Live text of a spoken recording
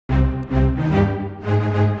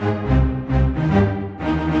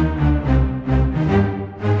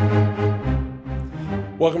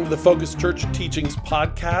Welcome to the Focus Church Teachings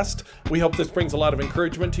Podcast. We hope this brings a lot of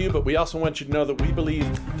encouragement to you, but we also want you to know that we believe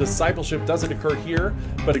discipleship doesn't occur here,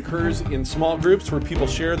 but occurs in small groups where people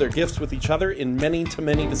share their gifts with each other in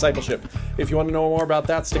many-to-many discipleship. If you want to know more about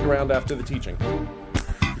that, stick around after the teaching.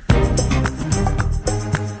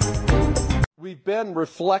 We've been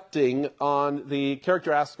reflecting on the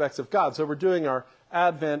character aspects of God. So we're doing our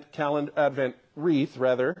Advent wreath,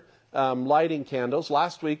 lighting candles.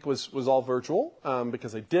 Last week was all virtual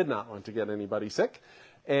because I did not want to get anybody sick.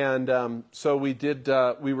 And so we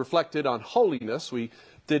reflected on holiness. We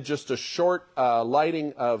did just a short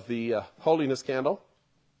lighting of the holiness candle,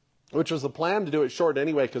 which was the plan to do it short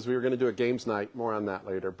anyway because we were going to do a games night. More on that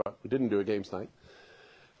later, but we didn't do a games night.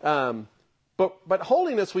 But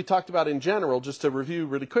holiness we talked about in general. Just to review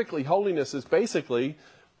really quickly, holiness is basically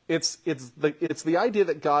it's the idea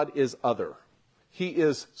that God is other. He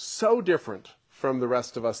is so different from the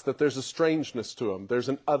rest of us that there's a strangeness to him. There's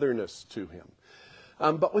an otherness to him.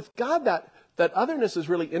 But with God, that otherness is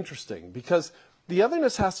really interesting because the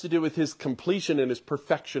otherness has to do with his completion and his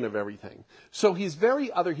perfection of everything. So he's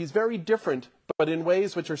very other, he's very different, but in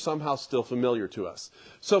ways which are somehow still familiar to us.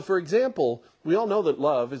 So for example, we all know that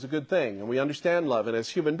love is a good thing, and we understand love. And as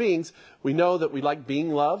human beings, we know that we like being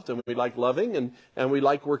loved, and we like loving, and we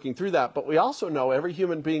like working through that. But we also know every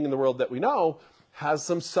human being in the world that we know has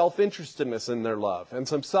some self-interestedness in their love, and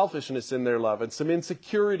some selfishness in their love, and some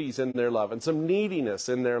insecurities in their love, and some neediness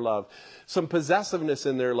in their love, some possessiveness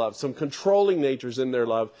in their love, some controlling natures in their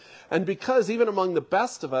love. And because even among the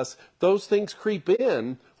best of us, those things creep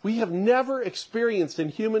in, we have never experienced in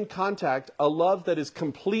human contact a love that is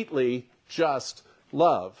completely just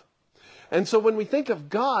love. And so when we think of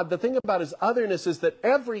God, the thing about his otherness is that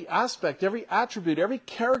every aspect, every attribute, every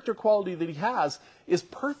character quality that he has is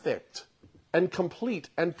perfect and complete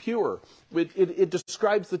and pure. It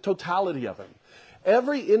describes the totality of him.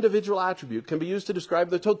 Every individual attribute can be used to describe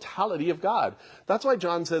the totality of God. That's why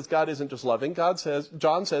John says God isn't just loving. John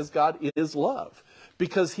says God is love,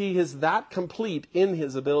 because he is that complete in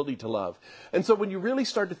his ability to love. And so when you really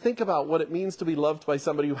start to think about what it means to be loved by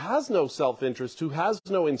somebody who has no self-interest, who has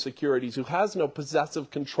no insecurities, who has no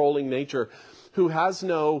possessive, controlling nature, who has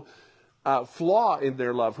no flaw in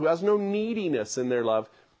their love, who has no neediness in their love,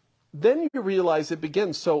 then you realize it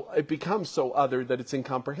becomes so other that it's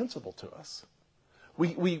incomprehensible to us.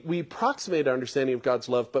 We approximate our understanding of God's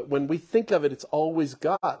love, but when we think of it, it's always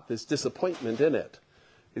got this disappointment in it.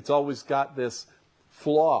 It's always got this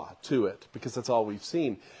flaw to it, because that's all we've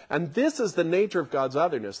seen. And this is the nature of God's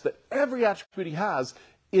otherness, that every attribute he has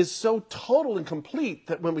is so total and complete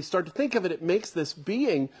that when we start to think of it, it makes this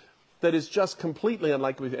being that is just completely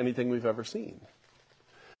unlike anything we've ever seen.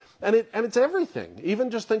 And it's everything.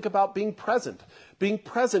 Even just think about being present. Being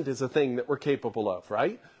present is a thing that we're capable of,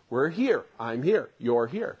 right? We're here. I'm here. You're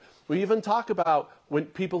here. We even talk about when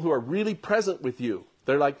people who are really present with you,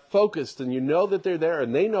 they're like focused and you know that they're there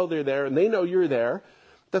and they know they're there and they know you're there.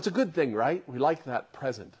 That's a good thing, right? We like that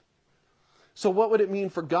present. So what would it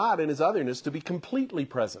mean for God in his otherness to be completely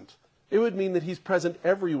present? It would mean that he's present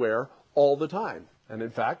everywhere all the time. And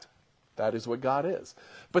in fact, that is what God is.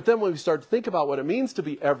 But then when we start to think about what it means to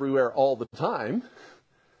be everywhere all the time,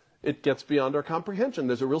 it gets beyond our comprehension.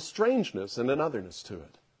 There's a real strangeness and an otherness to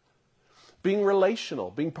it. Being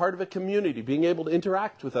relational, being part of a community, being able to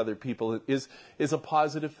interact with other people is a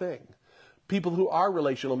positive thing. People who are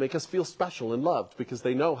relational make us feel special and loved because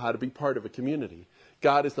they know how to be part of a community.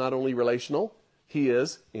 God is not only relational, he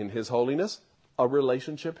is, in his holiness, a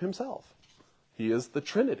relationship himself. He is the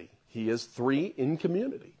Trinity. He is three in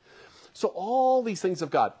community. So all these things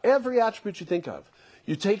of God, every attribute you think of,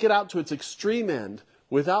 you take it out to its extreme end,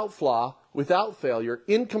 without flaw, without failure,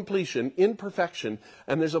 in completion, in perfection,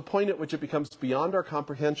 and there's a point at which it becomes beyond our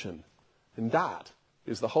comprehension. And that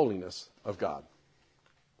is the holiness of God.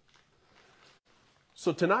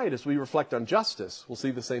 So tonight, as we reflect on justice, we'll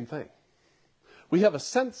see the same thing. We have a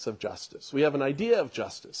sense of justice. We have an idea of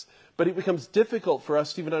justice. But it becomes difficult for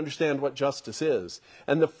us to even understand what justice is.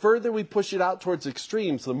 And the further we push it out towards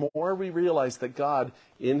extremes, the more we realize that God,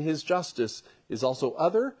 in his justice, is also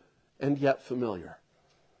other and yet familiar.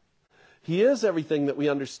 He is everything that we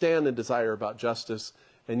understand and desire about justice,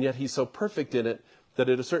 and yet he's so perfect in it that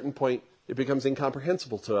at a certain point it becomes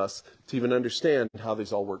incomprehensible to us to even understand how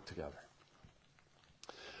these all work together.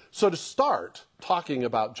 So to start talking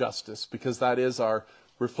about justice, because that is our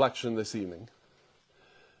reflection this evening,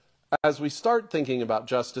 as we start thinking about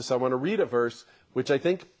justice, I want to read a verse which I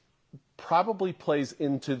think probably plays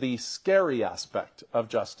into the scary aspect of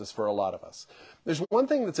justice for a lot of us. There's one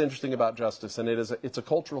thing that's interesting about justice, and it's a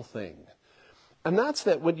cultural thing. And that's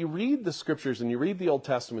that when you read the scriptures and you read the Old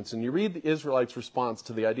Testaments and you read the Israelites' response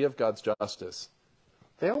to the idea of God's justice,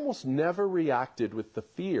 they almost never reacted with the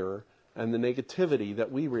fear and the negativity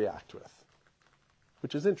that we react with,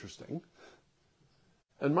 which is interesting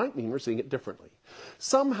and might mean we're seeing it differently.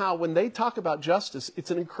 Somehow, when they talk about justice,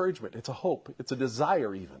 it's an encouragement, it's a hope, it's a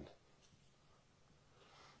desire even.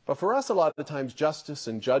 But for us, a lot of times, justice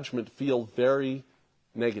and judgment feel very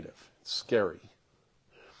negative, it's scary.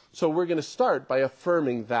 So we're going to start by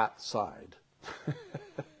affirming that side.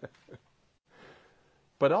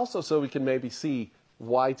 But also so we can maybe see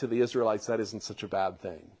why to the Israelites that isn't such a bad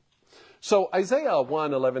thing. So Isaiah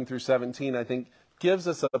 1, 11 through 17, I think, gives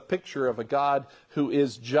us a picture of a God who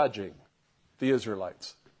is judging the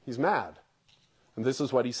Israelites. He's mad. And this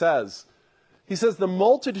is what he says. He says, "The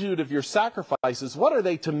multitude of your sacrifices, what are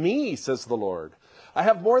they to me, says the Lord? I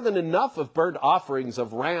have more than enough of burnt offerings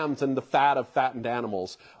of rams and the fat of fattened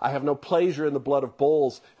animals. I have no pleasure in the blood of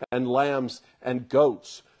bulls and lambs and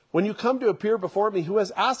goats. When you come to appear before me, who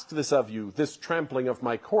has asked this of you, this trampling of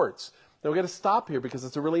my courts?" Now we're going to stop here because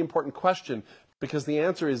it's a really important question, because the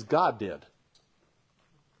answer is God did.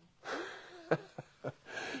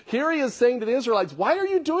 Here he is saying to the Israelites, why are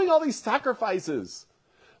you doing all these sacrifices?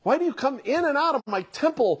 Why do you come in and out of my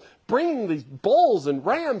temple bringing these bulls and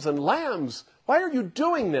rams and lambs? Why are you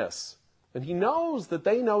doing this? And he knows that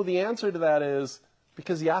they know the answer to that is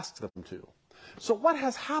because he asked them to. So what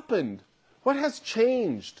has happened? What has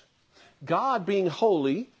changed? God being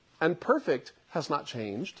holy and perfect has not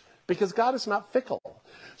changed because God is not fickle.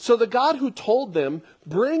 So the God who told them,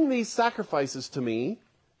 bring these sacrifices to me,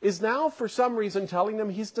 is now for some reason telling them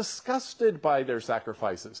he's disgusted by their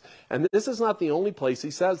sacrifices. And this is not the only place he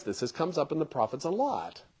says this. This comes up in the prophets a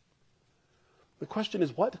lot. The question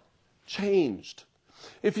is, what changed?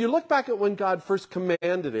 If you look back at when God first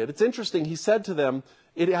commanded it, it's interesting. He said to them,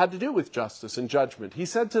 it had to do with justice and judgment. He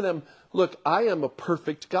said to them, look, I am a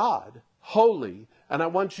perfect God, holy, and I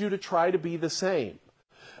want you to try to be the same.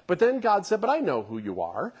 But then God said, but I know who you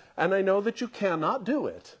are, and I know that you cannot do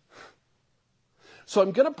it. So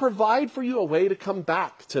I'm going to provide for you a way to come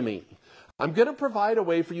back to me. I'm going to provide a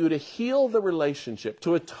way for you to heal the relationship,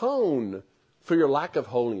 to atone for your lack of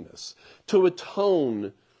holiness, to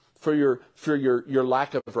atone for your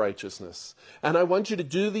lack of righteousness. And I want you to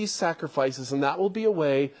do these sacrifices, and that will be a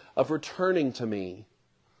way of returning to me.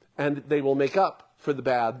 And they will make up for the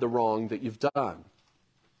bad, the wrong that you've done.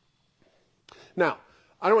 Now,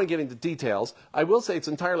 I don't want to get into details. I will say it's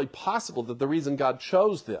entirely possible that the reason God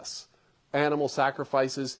chose this, animal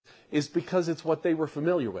sacrifices, is because it's what they were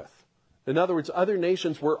familiar with. In other words, other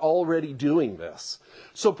nations were already doing this.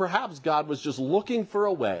 So perhaps God was just looking for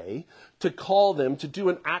a way to call them to do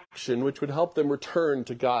an action which would help them return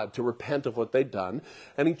to God, to repent of what they'd done.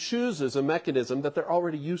 And he chooses a mechanism that they're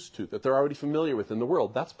already used to, that they're already familiar with in the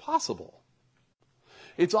world. That's possible.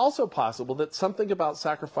 It's also possible that something about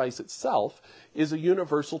sacrifice itself is a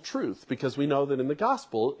universal truth, because we know that in the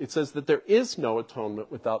gospel it says that there is no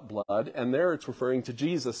atonement without blood, and there it's referring to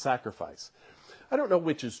Jesus' sacrifice. I don't know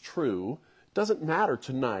which is true. It doesn't matter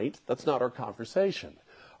tonight. That's not our conversation.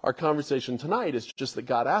 Our conversation tonight is just that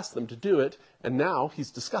God asked them to do it, and now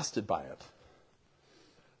he's disgusted by it.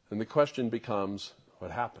 And the question becomes,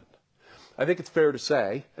 what happened? I think it's fair to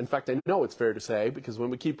say, in fact, I know it's fair to say, because when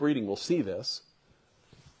we keep reading, we'll see this,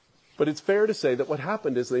 but it's fair to say that what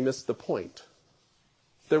happened is they missed the point.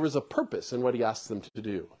 There was a purpose in what he asked them to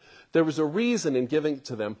do. There was a reason in giving it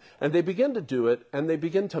to them, and they begin to do it, and they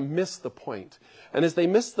begin to miss the point. And as they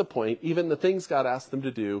miss the point, even the things God asked them to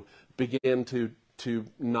do begin to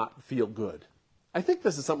not feel good. I think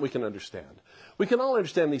this is something we can understand. We can all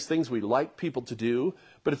understand these things we like people to do,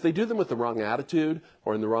 but if they do them with the wrong attitude,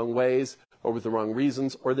 or in the wrong ways, or with the wrong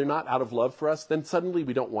reasons, or they're not out of love for us, then suddenly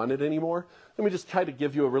we don't want it anymore. Let me just try to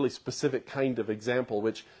give you a really specific kind of example,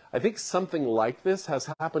 which I think something like this has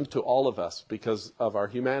happened to all of us because of our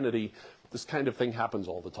humanity. This kind of thing happens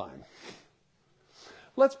all the time.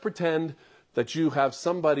 Let's pretend that you have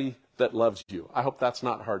somebody that loves you. I hope that's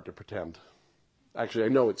not hard to pretend. Actually, I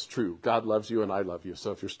know it's true. God loves you and I love you.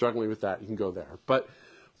 So if you're struggling with that, you can go there. But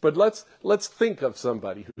let's think of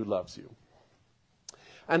somebody who loves you.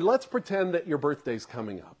 And let's pretend that your birthday's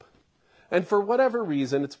coming up. And for whatever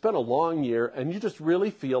reason, it's been a long year, and you just really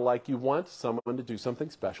feel like you want someone to do something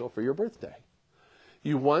special for your birthday.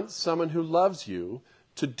 You want someone who loves you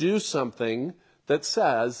to do something that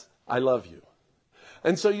says, I love you.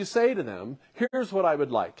 And so you say to them, here's what I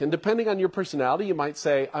would like. And depending on your personality, you might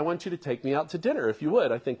say, I want you to take me out to dinner. If you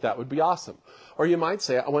would, I think that would be awesome. Or you might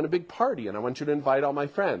say, I want a big party, and I want you to invite all my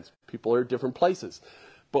friends. People are at different places.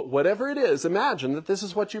 But whatever it is, imagine that this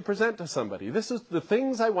is what you present to somebody. This is the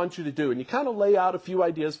things I want you to do. And you kind of lay out a few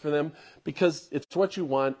ideas for them because it's what you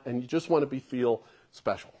want and you just want to feel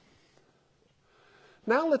special.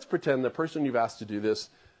 Now let's pretend the person you've asked to do this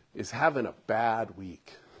is having a bad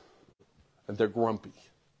week and they're grumpy.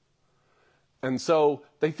 And so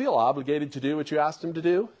they feel obligated to do what you asked them to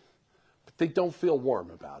do, but they don't feel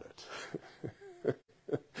warm about it.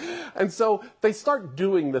 And so they start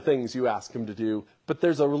doing the things you ask them to do, but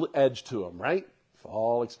there's a real edge to them, right? We've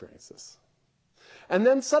all experienced this. And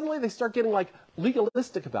then suddenly they start getting like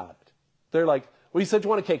legalistic about it. They're like, well, you said you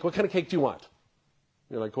want a cake. What kind of cake do you want?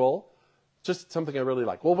 You're like, well, just something I really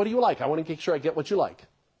like. Well, what do you like? I want to make sure I get what you like.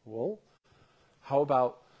 Well, how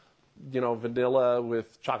about, vanilla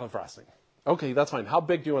with chocolate frosting? Okay, that's fine. How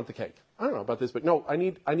big do you want the cake? I don't know about this, but no, I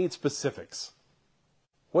need specifics.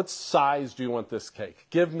 What size do you want this cake?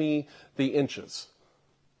 Give me the inches.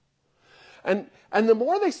 And the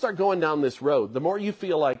more they start going down this road, the more you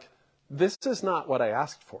feel like, this is not what I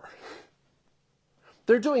asked for.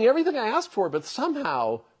 They're doing everything I asked for, but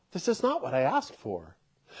somehow this is not what I asked for.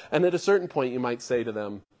 And at a certain point, you might say to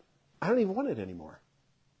them, I don't even want it anymore.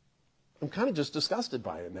 I'm kind of just disgusted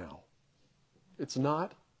by it now. It's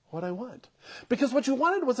not what I want. Because what you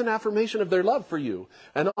wanted was an affirmation of their love for you.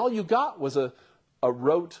 And all you got was a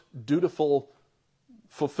rote, dutiful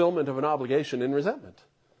fulfillment of an obligation in resentment.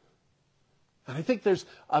 And I think there's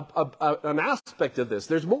an aspect of this.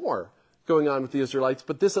 There's more going on with the Israelites,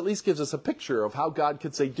 but this at least gives us a picture of how God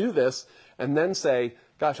could say, do this, and then say,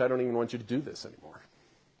 gosh, I don't even want you to do this anymore.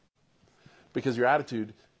 Because your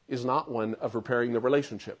attitude is not one of repairing the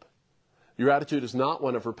relationship. Your attitude is not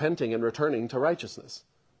one of repenting and returning to righteousness.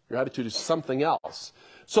 Your attitude is something else.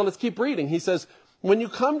 So let's keep reading. He says, when you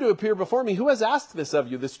come to appear before me, who has asked this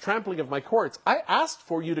of you, this trampling of my courts? I asked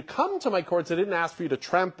for you to come to my courts. I didn't ask for you to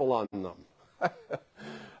trample on them.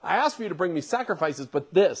 I asked for you to bring me sacrifices,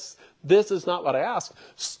 but this is not what I asked.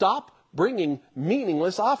 Stop bringing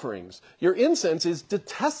meaningless offerings. Your incense is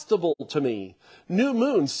detestable to me. New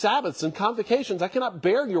moons, Sabbaths, and convocations. I cannot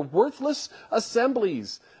bear your worthless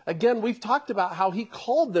assemblies. Again, we've talked about how he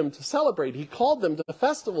called them to celebrate. He called them to the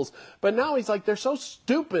festivals. But now he's like, they're so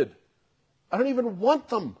stupid. I don't even want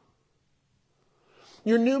them.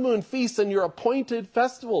 Your new moon feasts and your appointed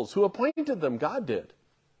festivals. Who appointed them? God did.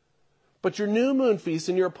 But your new moon feasts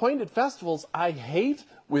and your appointed festivals, I hate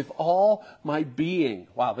with all my being.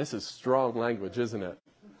 Wow, this is strong language, isn't it?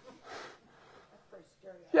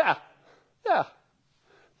 Yeah.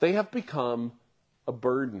 They have become a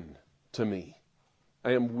burden to me.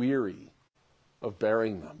 I am weary of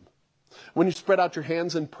bearing them. When you spread out your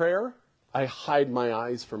hands in prayer, I hide my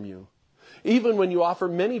eyes from you. Even when you offer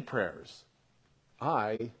many prayers,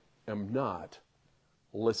 I am not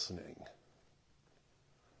listening.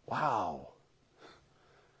 Wow.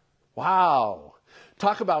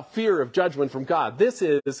 Talk about fear of judgment from God. This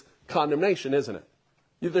is condemnation, isn't it?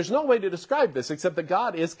 There's no way to describe this except that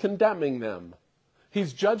God is condemning them.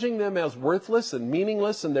 He's judging them as worthless and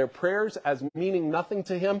meaningless and their prayers as meaning nothing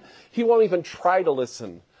to him. He won't even try to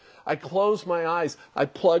listen. I close my eyes. I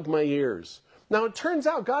plug my ears. Now, it turns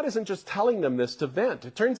out God isn't just telling them this to vent.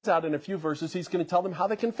 It turns out in a few verses he's going to tell them how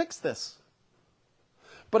they can fix this.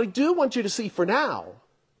 But I do want you to see for now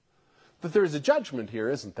that there is a judgment here,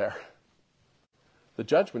 isn't there? The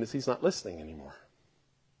judgment is he's not listening anymore.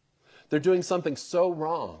 They're doing something so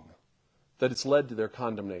wrong that it's led to their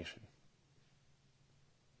condemnation.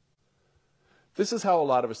 This is how a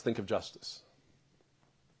lot of us think of justice.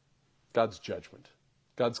 God's judgment,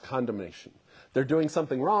 God's condemnation. They're doing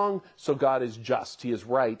something wrong, so God is just. He is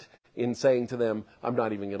right in saying to them, I'm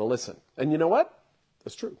not even going to listen. And you know what?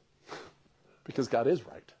 That's true. Because God is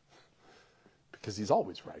right. Because he's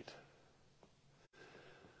always right.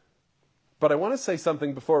 But I want to say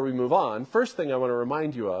something before we move on. First thing I want to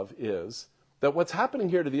remind you of is that what's happening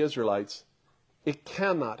here to the Israelites, it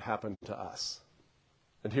cannot happen to us.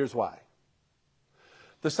 And here's why.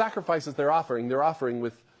 The sacrifices they're offering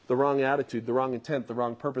with the wrong attitude, the wrong intent, the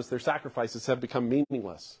wrong purpose. Their sacrifices have become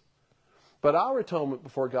meaningless. But our atonement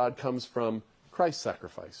before God comes from Christ's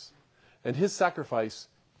sacrifice. And his sacrifice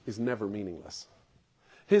is never meaningless.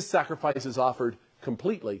 His sacrifice is offered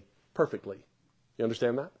completely, perfectly. You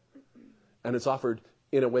understand that? And it's offered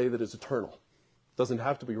in a way that is eternal. It doesn't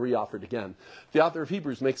have to be re-offered again. The author of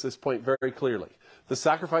Hebrews makes this point very clearly. The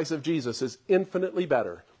sacrifice of Jesus is infinitely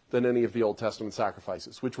better than any of the Old Testament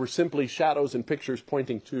sacrifices, which were simply shadows and pictures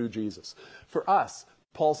pointing to Jesus. For us,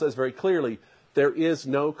 Paul says very clearly, there is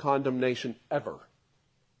no condemnation ever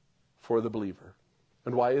for the believer.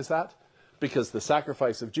 And why is that? Because the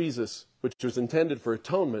sacrifice of Jesus, which was intended for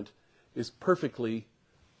atonement, is perfectly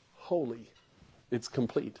holy It's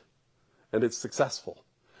complete. And it's successful.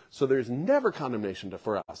 So there's never condemnation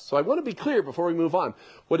for us. So I want to be clear before we move on.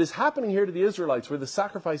 What is happening here to the Israelites, where the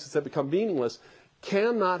sacrifices have become meaningless,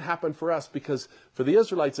 cannot happen for us, because for the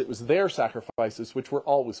Israelites it was their sacrifices which were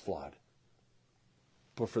always flawed.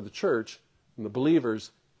 But for the church and the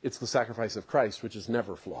believers, it's the sacrifice of Christ which is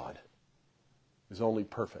never flawed. Is only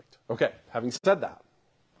perfect. Okay, having said that,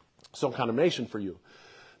 so condemnation for you.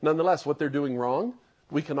 Nonetheless, what they're doing wrong,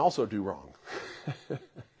 we can also do wrong.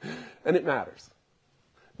 And it matters.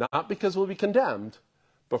 Not because we'll be condemned,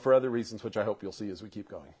 but for other reasons, which I hope you'll see as we keep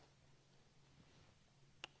going.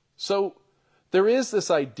 So, there is this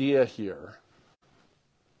idea here.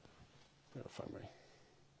 There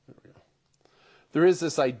we go. There is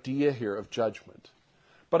this idea here of judgment.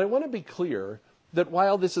 But I want to be clear that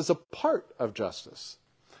while this is a part of justice,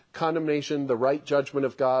 condemnation, the right judgment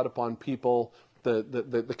of God upon people,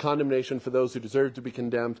 the condemnation for those who deserve to be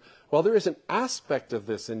condemned, while there is an aspect of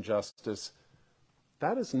this injustice,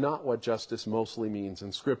 that is not what justice mostly means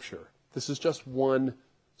in Scripture. This is just one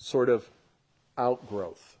sort of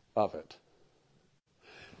outgrowth of it.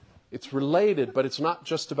 It's related, but it's not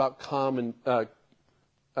just about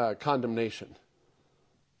condemnation.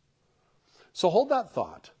 So hold that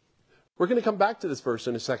thought. We're going to come back to this verse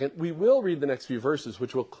in a second. We will read the next few verses,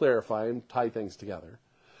 which will clarify and tie things together.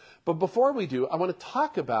 But before we do, I want to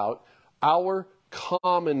talk about our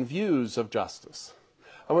common views of justice.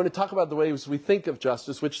 I want to talk about the ways we think of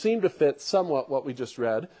justice, which seem to fit somewhat what we just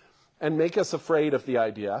read, and make us afraid of the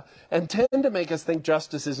idea, and tend to make us think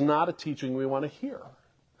justice is not a teaching we want to hear.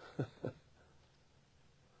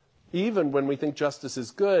 Even when we think justice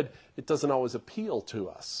is good, it doesn't always appeal to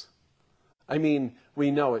us. I mean,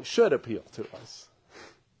 we know it should appeal to us,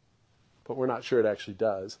 but we're not sure it actually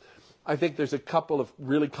does. I think there's a couple of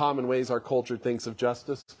really common ways our culture thinks of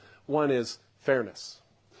justice. One is fairness.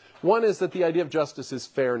 One is that the idea of justice is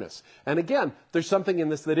fairness. And again, there's something in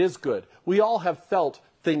this that is good. We all have felt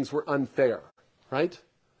things were unfair, right?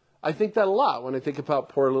 I think that a lot when I think about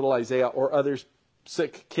poor little Isaiah or other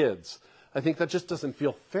sick kids. I think that just doesn't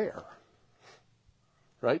feel fair,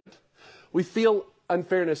 right? We feel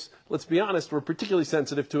unfairness, let's be honest, we're particularly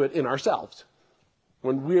sensitive to it in ourselves.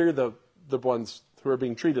 When we're the ones who are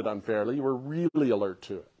being treated unfairly, we're really alert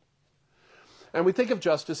to it. And we think of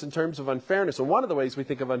justice in terms of unfairness. And one of the ways we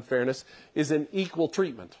think of unfairness is in equal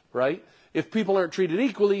treatment, right? If people aren't treated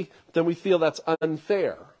equally, then we feel that's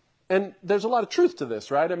unfair. And there's a lot of truth to this,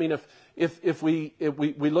 right? I mean, if we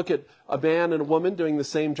look at a man and a woman doing the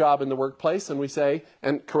same job in the workplace, and we say,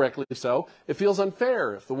 and correctly so, it feels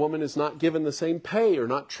unfair if the woman is not given the same pay or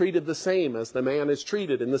not treated the same as the man is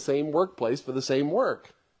treated in the same workplace for the same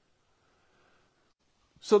work.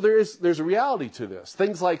 So there's a reality to this.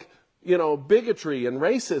 Things like, bigotry and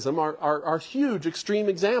racism are huge extreme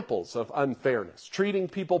examples of unfairness. Treating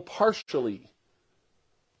people partially,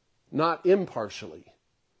 not impartially,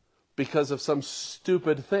 because of some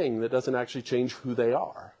stupid thing that doesn't actually change who they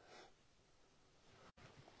are.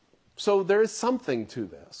 So there is something to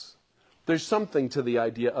this. There's something to the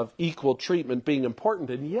idea of equal treatment being important,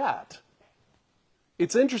 and yet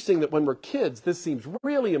it's interesting that when we're kids, this seems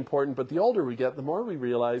really important, but the older we get, the more we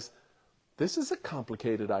realize this is a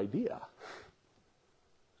complicated idea.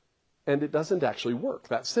 And it doesn't actually work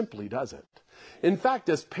that simply, does it? In fact,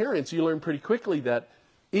 as parents, you learn pretty quickly that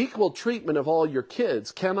equal treatment of all your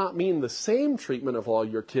kids cannot mean the same treatment of all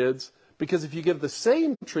your kids, because if you give the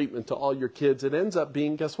same treatment to all your kids, it ends up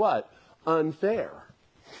being, guess what? Unfair.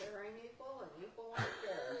 Fair ain't equal and equal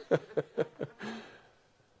ain't fair.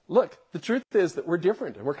 Look, the truth is that we're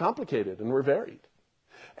different and we're complicated and we're varied.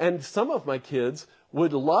 And some of my kids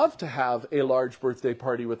would love to have a large birthday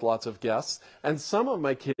party with lots of guests, and some of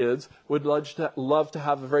my kids would love to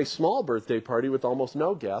have a very small birthday party with almost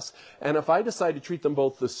no guests. And if I decide to treat them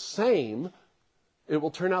both the same, it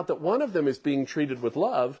will turn out that one of them is being treated with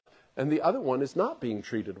love and the other one is not being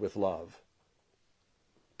treated with love.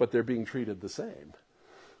 But they're being treated the same.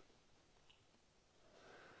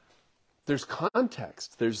 There's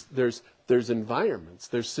context, there's environments,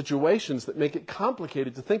 there's situations that make it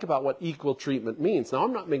complicated to think about what equal treatment means. Now,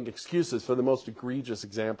 I'm not making excuses for the most egregious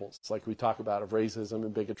examples, like we talk about of racism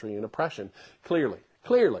and bigotry and oppression. Clearly,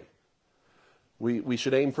 we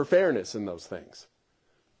should aim for fairness in those things.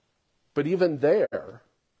 But even there,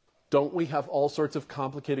 don't we have all sorts of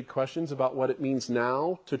complicated questions about what it means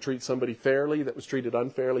now to treat somebody fairly that was treated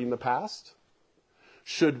unfairly in the past?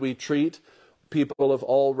 Should we treat people of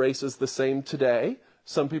all races the same today?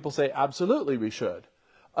 Some people say absolutely we should.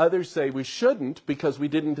 Others say we shouldn't because we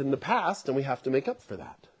didn't in the past and we have to make up for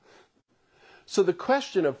that. So the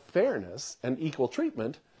question of fairness and equal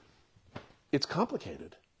treatment, it's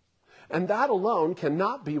complicated. And that alone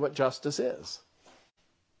cannot be what justice is.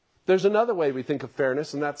 There's another way we think of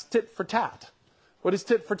fairness, and that's tit for tat. What does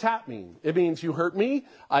tit for tat mean? It means you hurt me,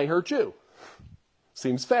 I hurt you.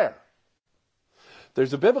 Seems fair.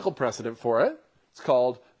 There's a biblical precedent for it. It's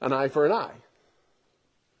called an eye for an eye.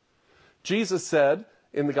 Jesus said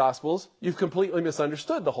in the Gospels, you've completely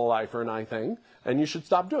misunderstood the whole eye for an eye thing, and you should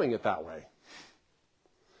stop doing it that way.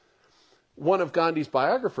 One of Gandhi's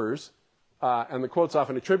biographers, and the quote's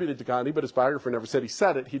often attributed to Gandhi, but his biographer never said he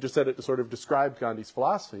said it, he just said it to sort of describe Gandhi's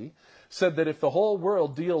philosophy, said that if the whole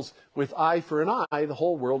world deals with eye for an eye, the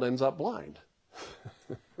whole world ends up blind.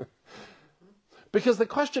 Because the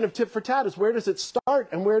question of tit for tat is, where does it start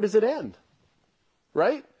and where does it end?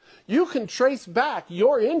 Right? You can trace back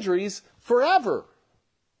your injuries forever,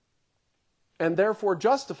 and therefore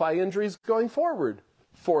justify injuries going forward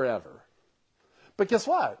forever. But guess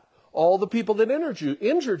what? All the people that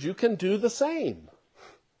injured you can do the same.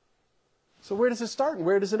 So where does it start and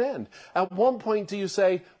where does it end? At one point do you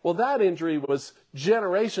say, well, that injury was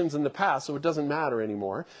generations in the past, so it doesn't matter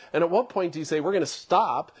anymore. And at what point do you say, we're going to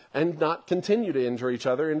stop and not continue to injure each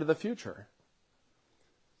other into the future?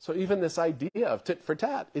 So even this idea of tit for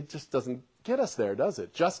tat, it just doesn't get us there, does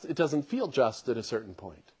it? It doesn't feel just at a certain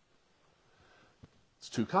point. It's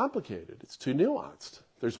too complicated. It's too nuanced.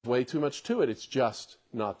 There's way too much to it. It's just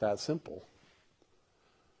not that simple.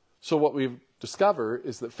 So what we discover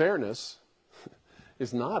is that fairness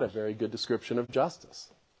is not a very good description of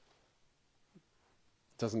justice.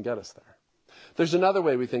 It doesn't get us there. There's another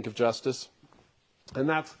way we think of justice, and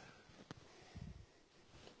that's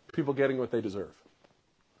people getting what they deserve.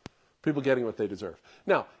 People getting what they deserve.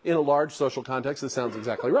 Now, in a large social context, this sounds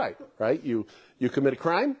exactly right? You commit a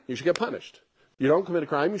crime, you should get punished. You don't commit a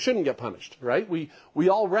crime, you shouldn't get punished, right? We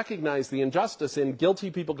all recognize the injustice in guilty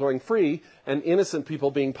people going free and innocent people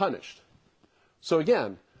being punished. So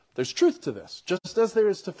again, there's truth to this, just as there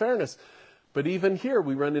is to fairness. But even here,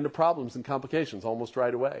 we run into problems and complications almost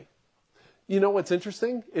right away. You know what's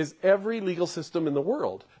interesting is every legal system in the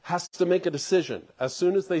world has to make a decision. As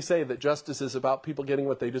soon as they say that justice is about people getting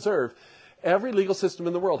what they deserve, every legal system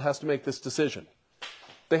in the world has to make this decision.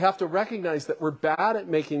 They have to recognize that we're bad at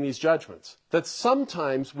making these judgments, that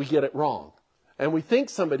sometimes we get it wrong. And we think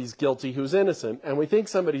somebody's guilty who's innocent, and we think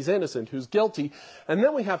somebody's innocent who's guilty. And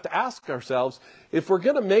then we have to ask ourselves, if we're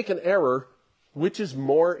going to make an error, which is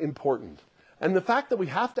more important? And the fact that we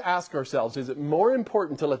have to ask ourselves, is it more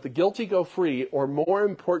important to let the guilty go free or more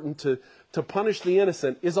important to punish the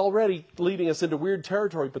innocent, is already leading us into weird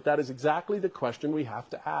territory, but that is exactly the question we have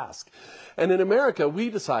to ask. And in America, we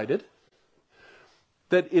decided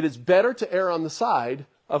that it is better to err on the side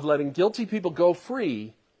of letting guilty people go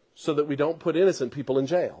free so that we don't put innocent people in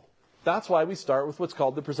jail. That's why we start with what's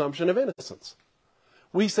called the presumption of innocence.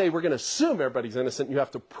 We say we're going to assume everybody's innocent, you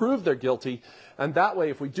have to prove they're guilty, and that way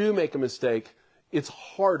if we do make a mistake, it's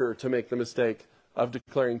harder to make the mistake of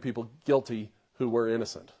declaring people guilty who were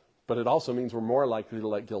innocent. But it also means we're more likely to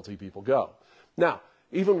let guilty people go. Now,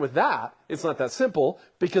 even with that, it's not that simple,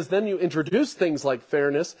 because then you introduce things like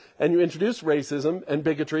fairness, and you introduce racism and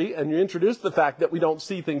bigotry, and you introduce the fact that we don't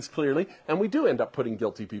see things clearly, and we do end up putting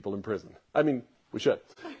guilty people in prison. I mean, we should.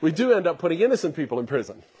 We do end up putting innocent people in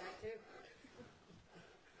prison.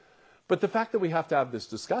 But the fact that we have to have this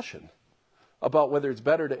discussion about whether it's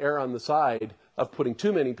better to err on the side of putting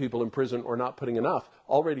too many people in prison or not putting enough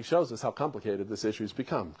already shows us how complicated this issue's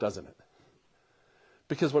become, doesn't it?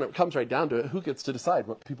 Because when it comes right down to it, who gets to decide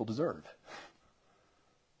what people deserve?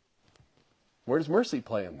 Where does mercy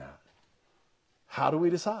play in that? How do we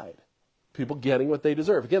decide? People getting what they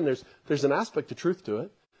deserve. Again, there's an aspect of truth to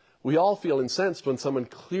it. We all feel incensed when someone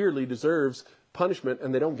clearly deserves punishment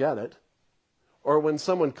and they don't get it. Or when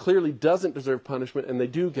someone clearly doesn't deserve punishment and they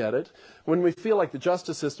do get it. When we feel like the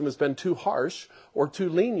justice system has been too harsh or too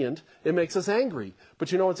lenient, it makes us angry.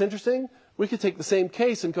 But you know what's interesting? We could take the same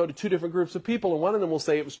case and go to two different groups of people, and one of them will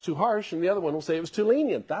say it was too harsh, and the other one will say it was too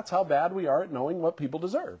lenient. That's how bad we are at knowing what people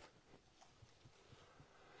deserve.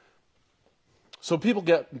 So people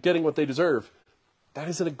getting what they deserve, that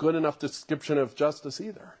isn't a good enough description of justice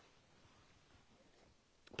either.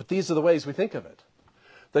 But these are the ways we think of it.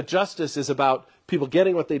 That justice is about people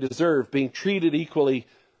getting what they deserve, being treated equally,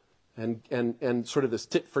 and sort of this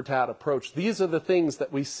tit-for-tat approach. These are the things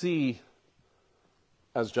that we see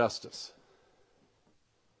as justice.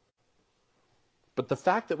 But the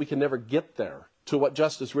fact that we can never get there to what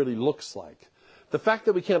justice really looks like, the fact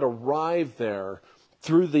that we can't arrive there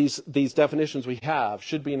through these definitions we have,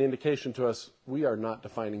 should be an indication to us we are not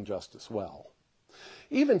defining justice well.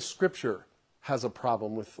 Even Scripture has a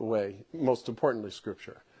problem with the way, most importantly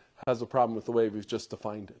Scripture, has a problem with the way we've just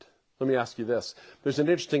defined it. Let me ask you this. There's an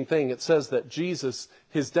interesting thing. It says that Jesus,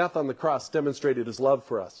 his death on the cross demonstrated his love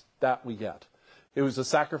for us. That we get. It was a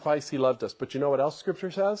sacrifice. He loved us. But you know what else Scripture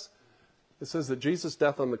says? It says that Jesus'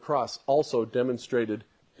 death on the cross also demonstrated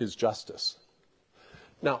his justice.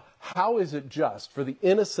 Now, how is it just for the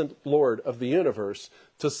innocent Lord of the universe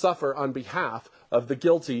to suffer on behalf of the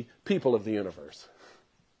guilty people of the universe?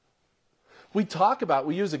 We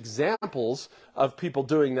use examples of people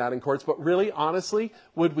doing that in courts, but really, honestly,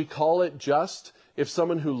 would we call it just if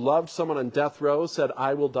someone who loved someone on death row said,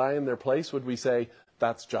 I will die in their place? Would we say,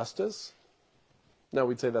 that's justice? No,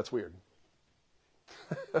 we'd say that's weird.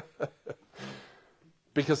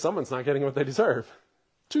 Because someone's not getting what they deserve.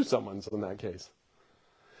 Two someones in that case.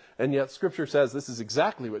 And yet Scripture says this is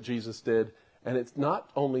exactly what Jesus did, and it not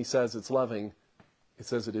only says it's loving, it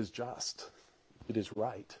says it is just. It is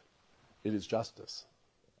right. It is justice.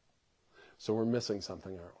 So we're missing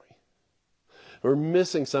something, aren't we? We're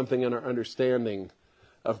missing something in our understanding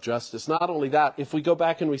of justice. Not only that, if we go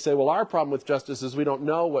back and we say, well, our problem with justice is we don't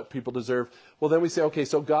know what people deserve, well, then we say, okay,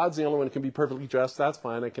 so God's the only one who can be perfectly just. That's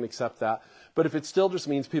fine. I can accept that. But if it still just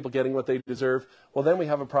means people getting what they deserve, well, then we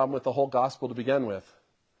have a problem with the whole gospel to begin with.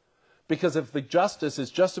 Because if the justice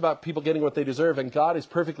is just about people getting what they deserve and God is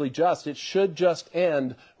perfectly just, it should just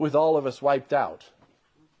end with all of us wiped out.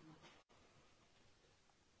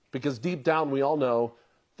 Because deep down we all know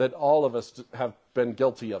that all of us have been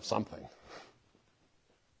guilty of something.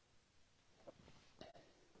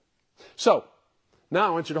 So, now I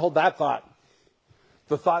want you to hold that thought.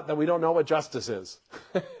 The thought that we don't know what justice is.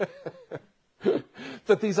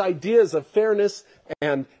 That these ideas of fairness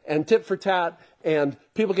and tit for tat and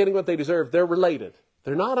people getting what they deserve, they're related.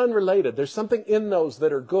 They're not unrelated. There's something in those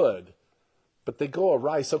that are good, but they go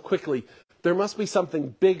awry so quickly. There must be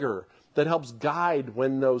something bigger that helps guide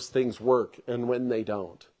when those things work and when they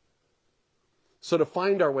don't. So to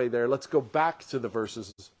find our way there, let's go back to the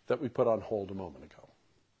verses that we put on hold a moment ago.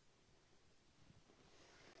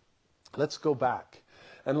 Let's go back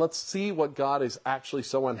and let's see what God is actually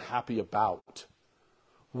so unhappy about.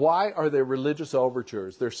 Why are there religious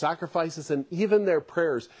overtures, their sacrifices, and even their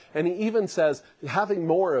prayers? And he even says having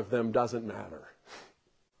more of them doesn't matter.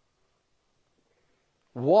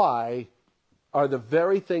 Why are the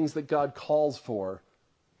very things that God calls for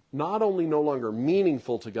not only no longer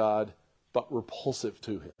meaningful to God, but repulsive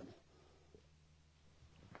to him?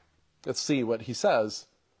 Let's see what he says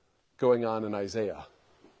going on in Isaiah.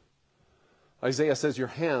 Isaiah says, your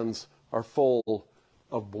hands are full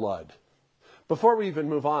of blood. Before we even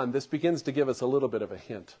move on, this begins to give us a little bit of a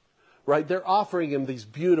hint, right? They're offering him these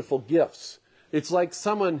beautiful gifts. It's like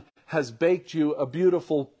someone has baked you a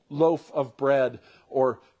beautiful loaf of bread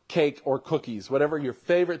or cake or cookies, whatever your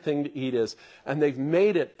favorite thing to eat is, and they've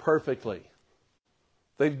made it perfectly.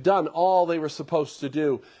 They've done all they were supposed to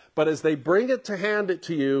do, but as they bring it to hand it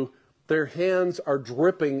to you, their hands are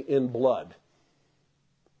dripping in blood.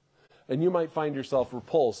 And you might find yourself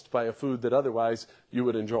repulsed by a food that otherwise you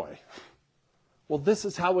would enjoy. Well, this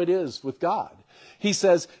is how it is with God. He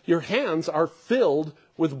says, your hands are filled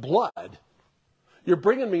with blood. You're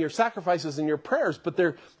bringing me your sacrifices and your prayers, but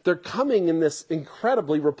they're coming in this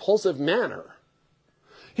incredibly repulsive manner.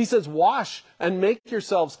 He says, wash and make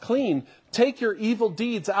yourselves clean. Take your evil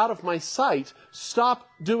deeds out of my sight. Stop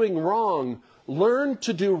doing wrong. Learn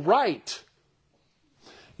to do right.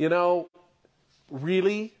 You know,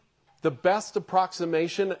 really, the best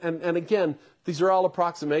approximation, and again, these are all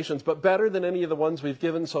approximations, but better than any of the ones we've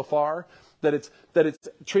given so far, that it's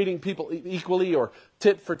treating people equally or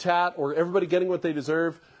tit for tat or everybody getting what they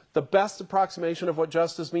deserve. The best approximation of what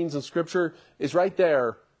justice means in Scripture is right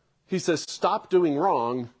there. He says, stop doing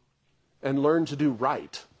wrong and learn to do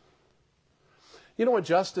right. You know what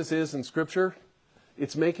justice is in Scripture?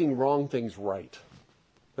 It's making wrong things right.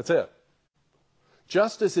 That's it.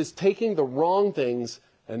 Justice is taking the wrong things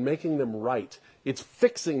and making them right. It's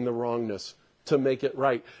fixing the wrongness to make it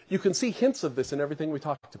right. You can see hints of this in everything we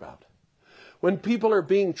talked about. When people are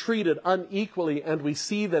being treated unequally and we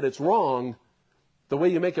see that it's wrong, the way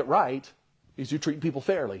you make it right is you treat people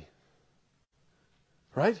fairly.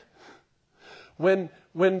 Right? When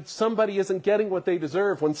somebody isn't getting what they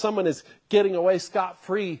deserve, when someone is getting away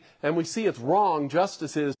scot-free and we see it's wrong,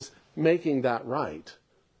 justice is making that right.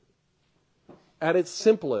 At its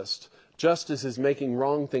simplest, justice is making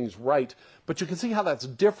wrong things right. But you can see how that's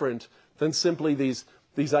different than simply these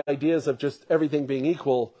ideas of just everything being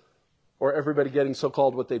equal or everybody getting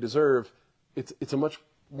so-called what they deserve. It's a much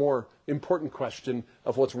more important question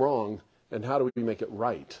of what's wrong and how do we make it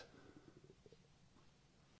right.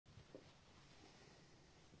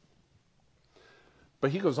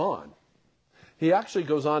 But he goes on. he actually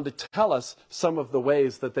goes on to tell us some of the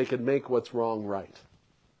ways that they can make what's wrong right.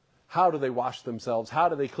 How do they wash themselves? How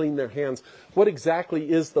do they clean their hands? What exactly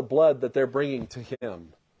is the blood that they're bringing to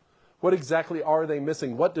him? What exactly are they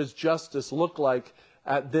missing? What does justice look like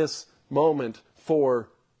at this moment for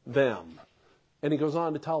them? And he goes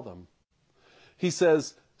on to tell them. He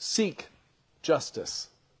says, seek justice.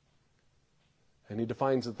 And he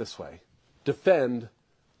defines it this way. Defend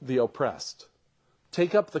the oppressed.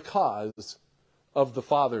 Take up the cause of the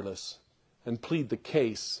fatherless and plead the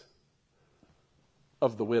case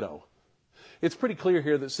of the widow. It's pretty clear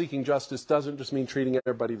here that seeking justice doesn't just mean treating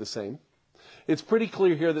everybody the same. It's pretty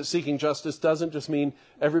clear here that seeking justice doesn't just mean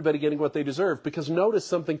everybody getting what they deserve, because notice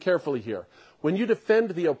something carefully here. When you defend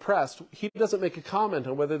the oppressed, he doesn't make a comment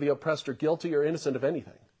on whether the oppressed are guilty or innocent of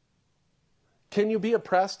anything. Can you be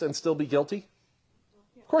oppressed and still be guilty?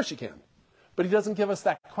 Of course you can. But he doesn't give us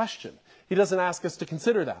that question. He doesn't ask us to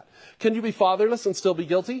consider that. Can you be fatherless and still be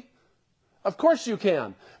guilty? Of course you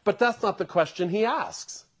can. But that's not the question he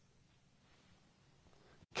asks.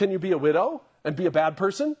 Can you be a widow and be a bad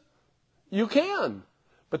person? You can.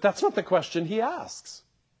 But that's not the question he asks.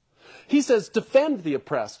 He says, defend the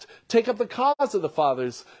oppressed. Take up the cause of the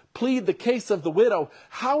fathers. Plead the case of the widow.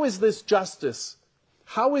 How is this justice?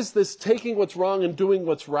 How is this taking what's wrong and doing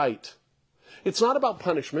what's right? It's not about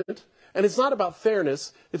punishment. And it's not about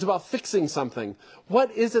fairness. It's about fixing something.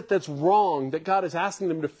 What is it that's wrong that God is asking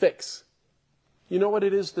them to fix? You know what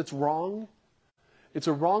it is that's wrong? It's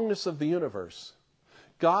a wrongness of the universe.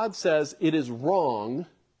 God says it is wrong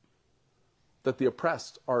that the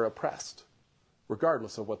oppressed are oppressed,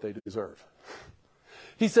 regardless of what they deserve.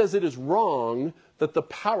 He says it is wrong that the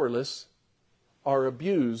powerless are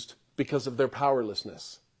abused because of their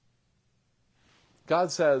powerlessness.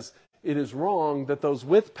 God says it is wrong that those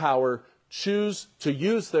with power choose to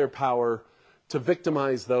use their power to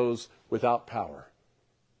victimize those without power.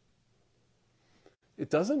 It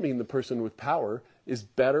doesn't mean the person with power is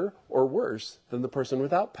better or worse than the person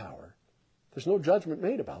without power. There's no judgment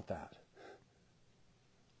made about that.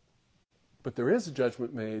 But there is a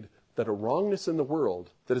judgment made that a wrongness in the world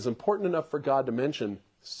that is important enough for God to mention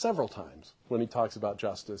several times when he talks about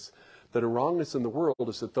justice, that a wrongness in the world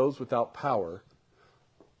is that those without power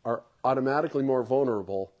are automatically more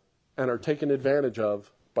vulnerable and are taken advantage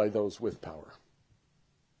of by those with power.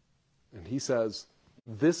 And he says,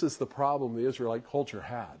 this is the problem the Israelite culture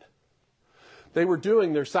had. They were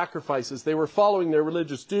doing their sacrifices, they were following their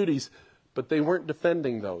religious duties, but they weren't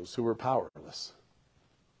defending those who were powerless.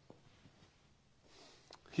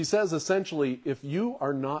 He says essentially, if you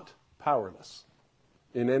are not powerless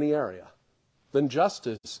in any area, then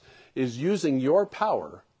justice is using your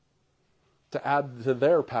power to add to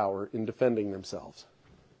their power in defending themselves.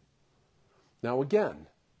 Now again,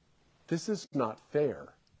 this is not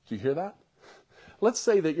fair. Do you hear that? Let's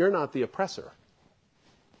say that you're not the oppressor.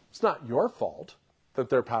 It's not your fault that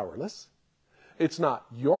they're powerless. It's not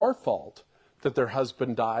your fault that their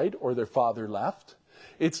husband died or their father left.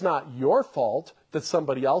 It's not your fault that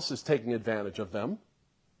somebody else is taking advantage of them.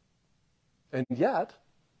 And yet,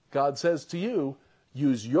 God says to you,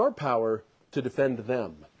 use your power to defend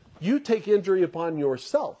them. You take injury upon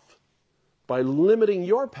yourself by limiting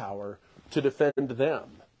your power to defend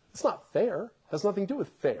them. It's not fair. It has nothing to do with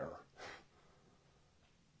fair.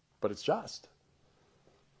 But it's just.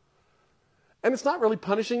 And it's not really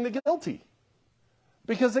punishing the guilty.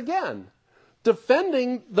 Because again,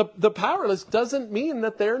 defending the powerless doesn't mean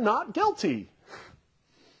that they're not guilty.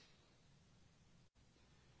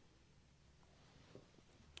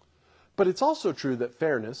 But it's also true that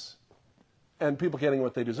fairness and people getting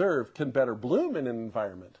what they deserve can better bloom in an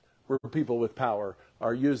environment where people with power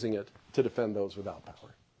are using it to defend those without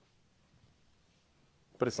power.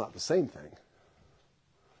 But it's not the same thing.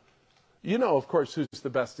 You know, of course, who's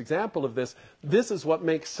the best example of this? This is what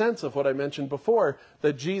makes sense of what I mentioned before,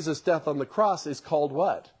 that Jesus' death on the cross is called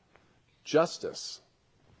what? Justice.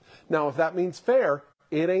 Now, if that means fair,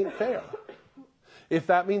 it ain't fair. If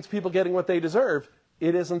that means people getting what they deserve,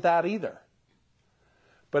 it isn't that either.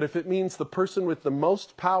 But if it means the person with the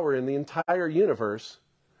most power in the entire universe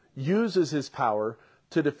uses his power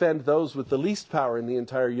to defend those with the least power in the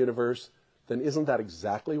entire universe, then isn't that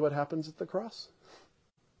exactly what happens at the cross?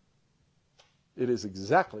 It is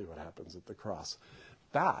exactly what happens at the cross.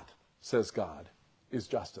 That, says God, is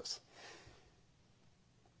justice.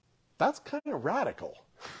 That's kind of radical.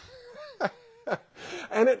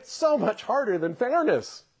 And it's so much harder than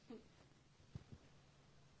fairness.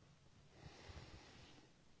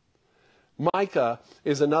 Micah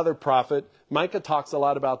is another prophet. Micah talks a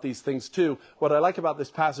lot about these things too. What I like about this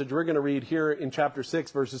passage we're going to read here in chapter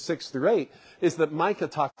 6, verses 6 through 8, is that Micah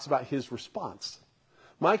talks about his response.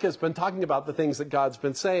 Micah's been talking about the things that God's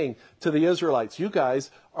been saying to the Israelites. You guys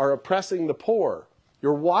are oppressing the poor.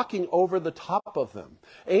 You're walking over the top of them.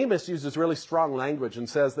 Amos uses really strong language and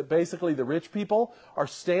says that basically the rich people are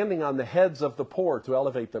standing on the heads of the poor to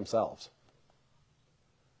elevate themselves.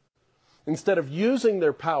 Instead of using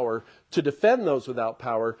their power to defend those without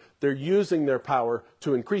power, they're using their power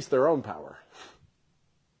to increase their own power.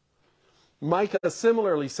 Micah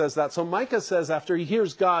similarly says that. So Micah says, after he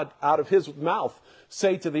hears God out of his mouth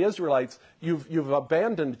say to the Israelites, you've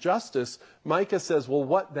abandoned justice, Micah says, well,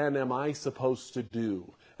 what then am I supposed to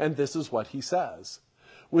do? And this is what he says.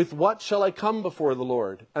 With what shall I come before the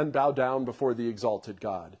Lord and bow down before the exalted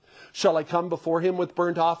God? Shall I come before him with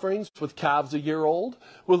burnt offerings, with calves a year old?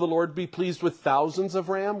 Will the Lord be pleased with thousands of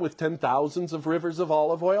ram, with 10,000s of rivers of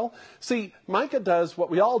olive oil? See, Micah does what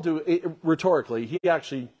we all do rhetorically. He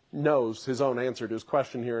actually knows his own answer to his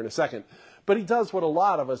question here in a second. But he does what a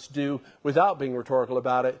lot of us do without being rhetorical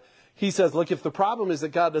about it. He says, look, if the problem is that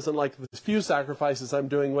God doesn't like the few sacrifices I'm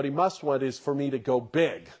doing, what he must want is for me to go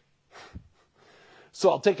big. So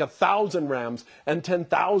I'll take 1,000 rams and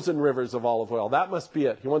 10,000 rivers of olive oil. That must be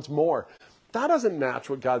it. He wants more. That doesn't match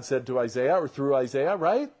what God said to Isaiah or through Isaiah,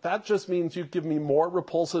 right? That just means you give me more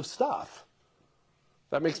repulsive stuff.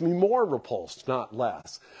 That makes me more repulsed, not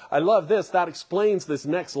less. I love this. That explains this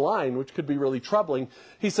next line, which could be really troubling.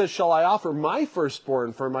 He says, shall I offer my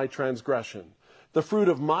firstborn for my transgression, the fruit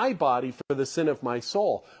of my body for the sin of my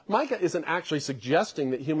soul? Micah isn't actually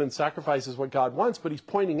suggesting that human sacrifice is what God wants, but he's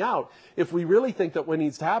pointing out, if we really think that what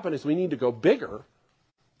needs to happen is we need to go bigger,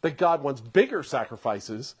 that God wants bigger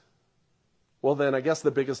sacrifices, well then I guess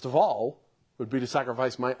the biggest of all would be to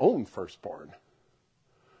sacrifice my own firstborn.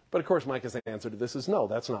 But of course, Micah's answer to this is no,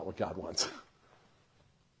 that's not what God wants.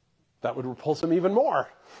 That would repulse him even more.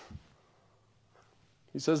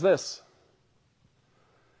 He says this,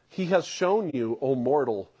 he has shown you, O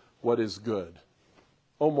mortal, what is good.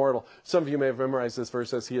 O mortal. Some of you may have memorized this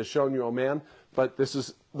verse as he has shown you, O man, but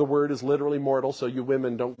the word is literally mortal, so you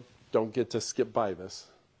women don't get to skip by this.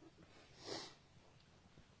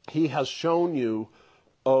 He has shown you,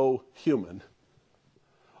 O human,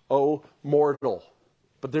 O mortal.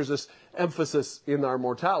 But there's this emphasis in our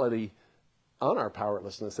mortality on our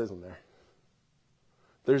powerlessness, isn't there?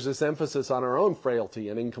 There's this emphasis on our own frailty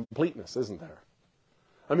and incompleteness, isn't there?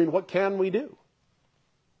 I mean, what can we do?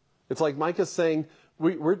 It's like Micah's saying,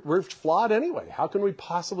 we're flawed anyway. How can we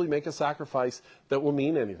possibly make a sacrifice that will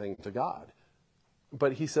mean anything to God?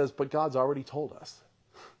 But he says, but God's already told us.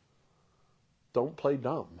 Don't play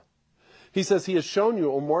dumb. He says, he has shown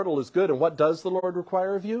you, O mortal, is good. And what does the Lord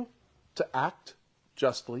require of you? To act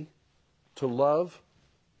justly, to love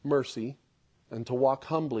mercy, and to walk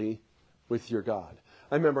humbly with your God.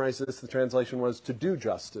 I memorized this. The translation was to do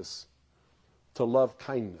justice, to love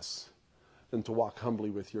kindness, and to walk humbly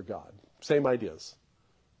with your God. Same ideas.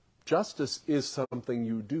 Justice is something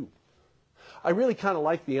you do. I really kind of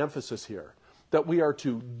like the emphasis here, that we are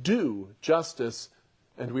to do justice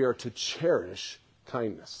and we are to cherish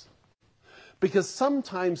kindness. Because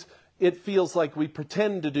sometimes it feels like we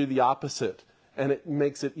pretend to do the opposite, and it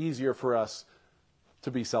makes it easier for us to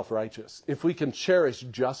be self-righteous. If we can cherish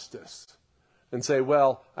justice and say,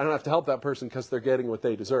 well, I don't have to help that person because they're getting what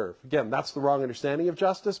they deserve. Again, that's the wrong understanding of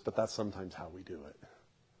justice, but that's sometimes how we do it.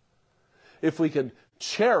 If we can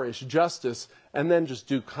cherish justice and then just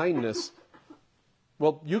do kindness,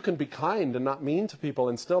 well, you can be kind and not mean to people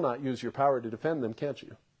and still not use your power to defend them, can't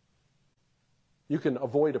you? You can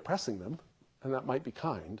avoid oppressing them, and that might be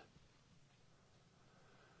kind.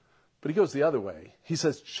 But he goes the other way. He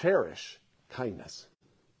says, cherish kindness.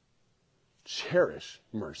 Cherish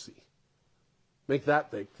mercy. Make that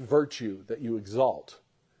the virtue that you exalt.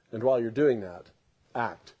 And while you're doing that,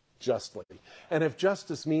 act justly. And if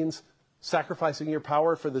justice means sacrificing your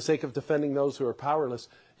power for the sake of defending those who are powerless,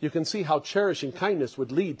 you can see how cherishing kindness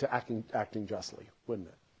would lead to acting justly, wouldn't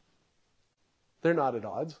it? They're not at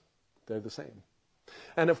odds. They're the same.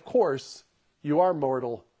 And of course, you are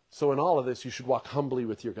mortal. So in all of this, you should walk humbly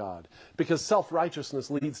with your God. Because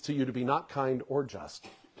self-righteousness leads to you to be not kind or just,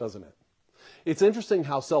 doesn't it? It's interesting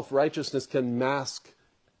how self-righteousness can mask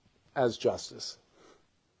as justice.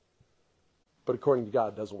 But according to God,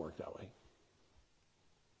 it doesn't work that way.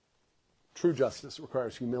 True justice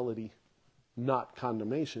requires humility, not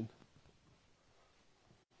condemnation.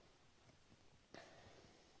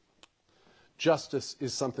 Justice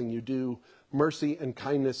is something you do. Mercy and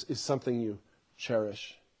kindness is something you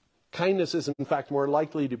cherish. Kindness is, in fact, more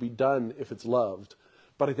likely to be done if it's loved,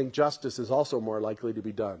 But I think justice is also more likely to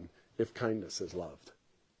be done if kindness is loved.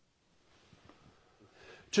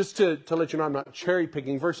 Just to let you know, I'm not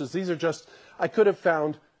cherry-picking verses. These are just, I could have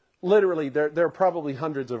found, literally, there are probably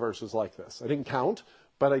hundreds of verses like this. I didn't count,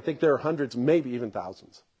 but I think there are hundreds, maybe even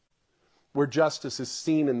thousands, where justice is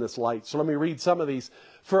seen in this light. So let me read some of these.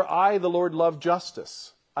 For I, the Lord, love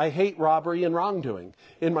justice. I hate robbery and wrongdoing.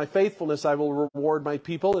 In my faithfulness I will reward my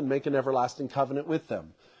people and make an everlasting covenant with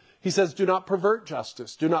them. He says, do not pervert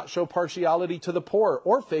justice. Do not show partiality to the poor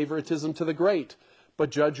or favoritism to the great,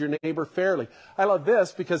 but judge your neighbor fairly. I love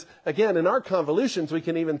this because, again, in our convolutions, we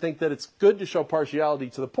can even think that it's good to show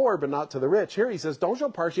partiality to the poor, but not to the rich. Here he says, don't show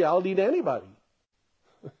partiality to anybody.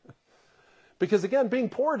 Because, again, being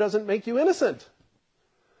poor doesn't make you innocent.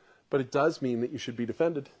 But it does mean that you should be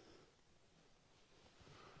defended.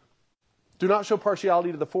 Do not show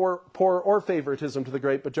partiality to the poor or favoritism to the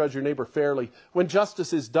great, but judge your neighbor fairly. When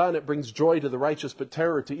justice is done, it brings joy to the righteous, but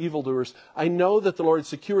terror to evildoers. I know that the Lord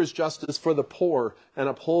secures justice for the poor and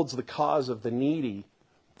upholds the cause of the needy.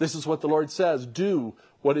 This is what the Lord says. Do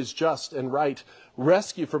what is just and right.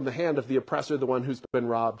 Rescue from the hand of the oppressor the one who's been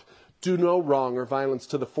robbed. Do no wrong or violence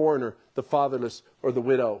to the foreigner, the fatherless, or the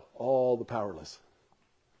widow, all the powerless.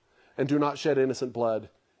 And do not shed innocent blood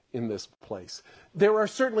in this place. There are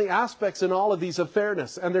certainly aspects in all of these of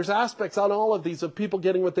fairness, and there's aspects on all of these of people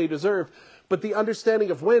getting what they deserve, but the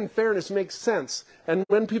understanding of when fairness makes sense and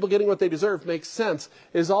when people getting what they deserve makes sense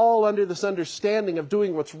is all under this understanding of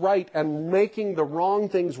doing what's right and making the wrong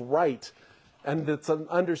things right. And it's an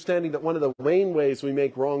understanding that one of the main ways we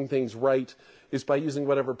make wrong things right is by using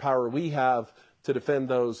whatever power we have to defend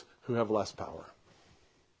those who have less power.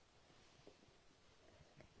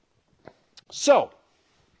 So,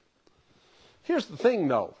 here's the thing,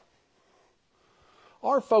 though.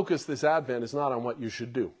 Our focus this Advent is not on what you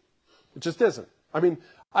should do. It just isn't. I mean,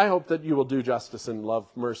 I hope that you will do justice and love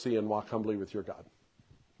mercy and walk humbly with your God.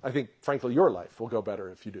 I think, frankly, your life will go better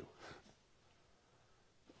if you do.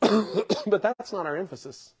 But that's not our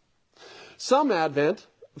emphasis. Some Advent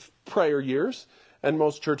prayer years, and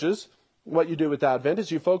most churches, what you do with Advent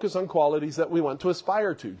is you focus on qualities that we want to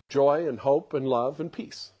aspire to. Joy and hope and love and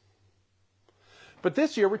peace. But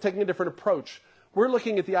this year, we're taking a different approach. We're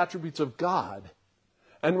looking at the attributes of God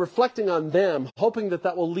and reflecting on them, hoping that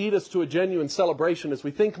that will lead us to a genuine celebration as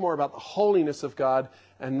we think more about the holiness of God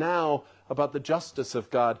and now about the justice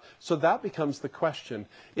of God. So that becomes the question.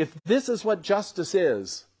 If this is what justice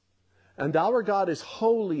is, and our God is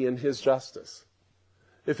holy in his justice,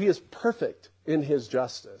 if he is perfect in his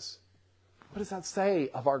justice, what does that say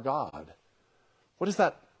of our God? What does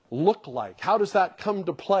that look like? How does that come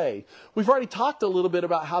to play? We've already talked a little bit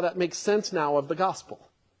about how that makes sense now of the gospel.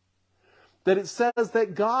 That it says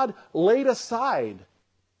that God laid aside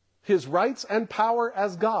his rights and power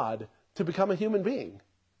as God to become a human being.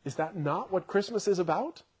 Is that not what Christmas is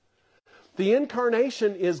about? The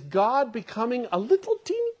incarnation is God becoming a little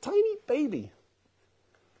teeny tiny baby.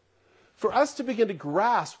 For us to begin to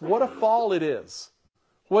grasp what a fall it is,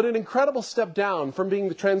 what an incredible step down from being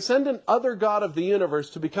the transcendent other God of the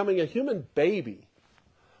universe to becoming a human baby.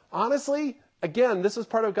 Honestly, again, this is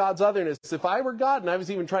part of God's otherness. If I were God and I was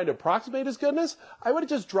even trying to approximate his goodness, I would have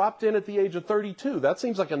just dropped in at the age of 32. That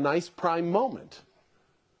seems like a nice prime moment.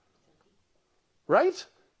 Right?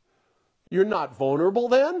 You're not vulnerable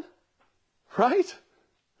then. Right?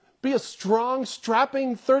 Be a strong,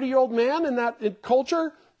 strapping 30-year-old man in that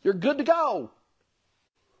culture. You're good to go.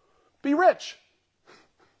 Be rich.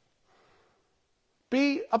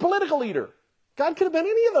 Be a political leader. God could have been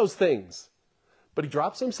any of those things. But he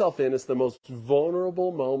drops himself in as the most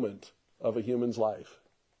vulnerable moment of a human's life.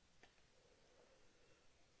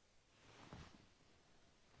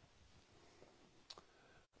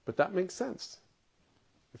 But that makes sense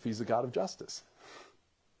if he's a God of justice.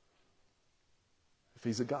 If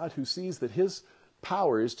he's a God who sees that his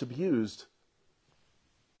power is to be used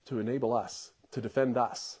to enable us, to defend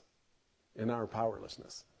us in our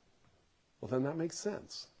powerlessness, well, then that makes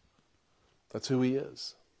sense. That's who he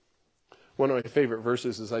is. One of my favorite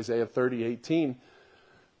verses is Isaiah 30:18,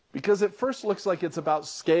 because it first looks like it's about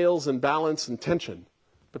scales and balance and tension,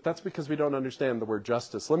 but that's because we don't understand the word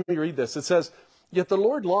justice. Let me read this. It says, "Yet the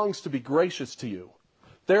Lord longs to be gracious to you.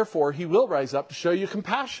 Therefore, he will rise up to show you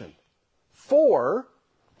compassion. For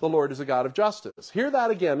the Lord is a God of justice." Hear that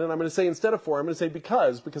again, and I'm going to say instead of for, I'm going to say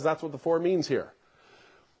because that's what the for means here.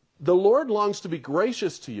 The Lord longs to be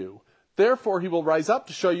gracious to you. Therefore, he will rise up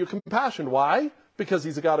to show you compassion. Why? Because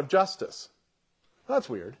he's a God of justice. That's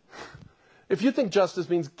weird. If you think justice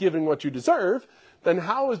means giving what you deserve, then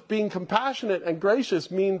how does being compassionate and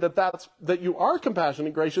gracious mean that you are compassionate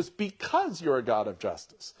and gracious because you're a God of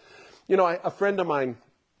justice? You know, a friend of mine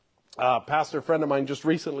pastor friend of mine just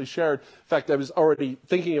recently shared. In fact, I was already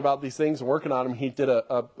thinking about these things and working on them. He did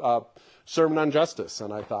a sermon on justice,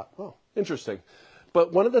 and I thought, oh, interesting.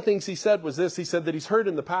 But one of the things he said was this. He said that he's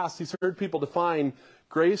heard people define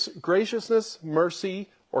graciousness, mercy,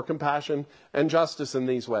 or compassion, and justice in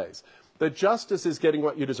these ways. That justice is getting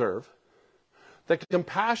what you deserve. That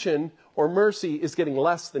compassion or mercy is getting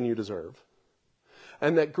less than you deserve.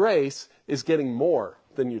 And that grace is getting more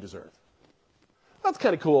than you deserve. That's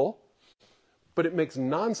kind of cool. But it makes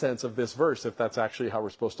nonsense of this verse if that's actually how we're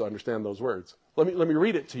supposed to understand those words. Let me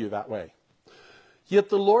read it to you that way. Yet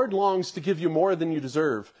the Lord longs to give you more than you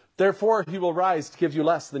deserve. Therefore, he will rise to give you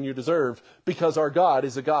less than you deserve, because our God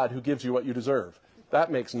is a God who gives you what you deserve.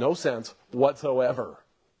 That makes no sense whatsoever.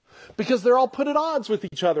 Because they're all put at odds with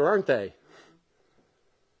each other, aren't they?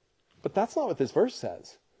 But that's not what this verse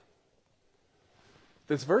says.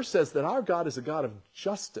 This verse says that our God is a God of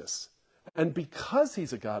justice. And because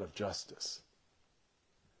he's a God of justice,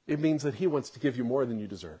 it means that he wants to give you more than you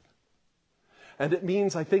deserve. And it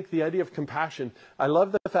means, I think, the idea of compassion. I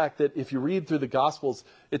love the fact that if you read through the Gospels,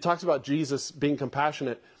 it talks about Jesus being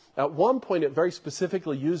compassionate. At one point, it very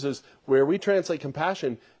specifically uses, where we translate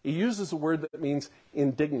compassion, it uses a word that means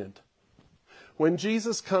indignant. When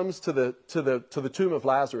Jesus comes to the tomb of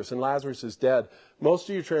Lazarus, and Lazarus is dead, most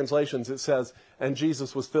of your translations, it says, and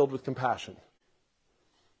Jesus was filled with compassion.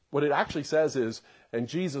 What it actually says is, and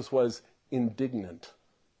Jesus was indignant.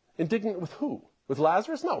 Indignant with who? With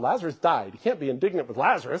Lazarus? No, Lazarus died. He can't be indignant with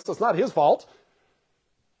Lazarus. That's not his fault.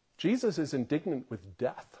 Jesus is indignant with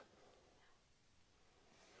death.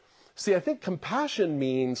 See, I think compassion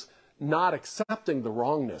means not accepting the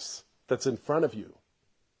wrongness that's in front of you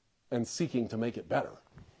and seeking to make it better.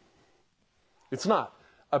 It's not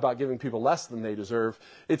about giving people less than they deserve.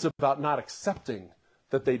 It's about not accepting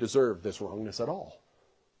that they deserve this wrongness at all.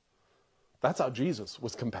 That's how Jesus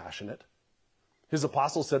was compassionate. His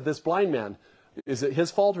apostles said, this blind man, is it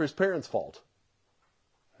his fault or his parents' fault?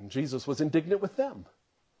 And Jesus was indignant with them.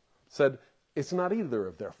 Said, it's not either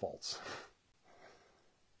of their faults.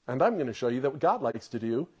 And I'm going to show you that what God likes to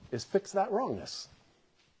do is fix that wrongness.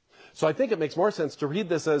 So I think it makes more sense to read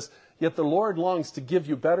this as, yet the Lord longs to give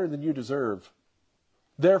you better than you deserve.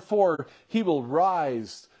 Therefore, he will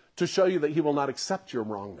rise to show you that he will not accept your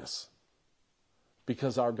wrongness.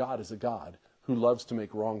 Because our God is a God who loves to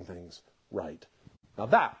make wrong things right. Now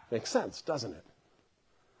that makes sense, doesn't it?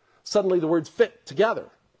 Suddenly the words fit together.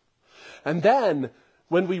 And then,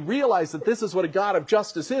 when we realize that this is what a God of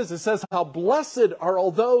justice is, it says, how blessed are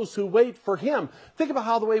all those who wait for him. Think about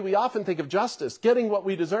how the way we often think of justice, getting what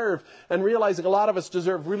we deserve, and realizing a lot of us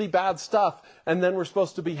deserve really bad stuff, and then we're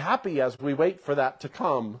supposed to be happy as we wait for that to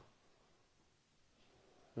come.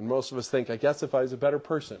 And most of us think, I guess if I was a better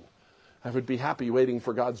person, I would be happy waiting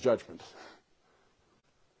for God's judgment.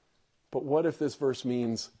 But what if this verse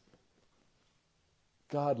means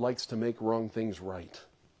God likes to make wrong things right?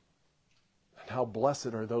 And how blessed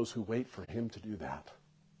are those who wait for him to do that.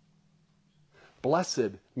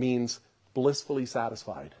 Blessed means blissfully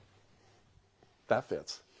satisfied. That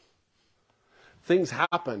fits. Things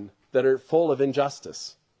happen that are full of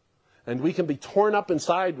injustice. And we can be torn up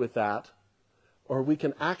inside with that, or we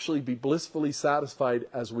can actually be blissfully satisfied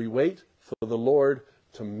as we wait for the Lord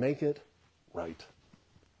to make it right.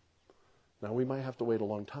 Now, we might have to wait a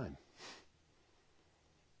long time.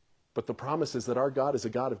 But the promise is that our God is a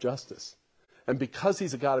God of justice. And because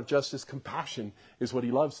he's a God of justice, compassion is what he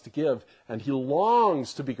loves to give. And he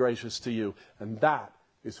longs to be gracious to you. And that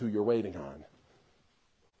is who you're waiting on.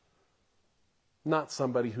 Not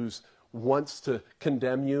somebody who wants to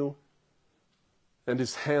condemn you and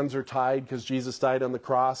his hands are tied because Jesus died on the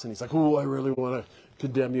cross. And he's like, oh, I really want to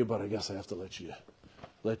condemn you, but I guess I have to let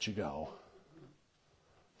you go.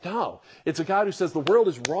 No, it's a God who says the world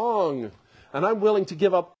is wrong, and I'm willing to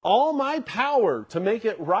give up all my power to make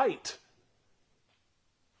it right.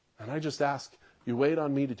 And I just ask, you wait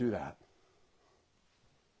on me to do that.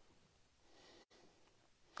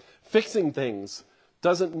 Fixing things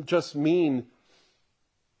doesn't just mean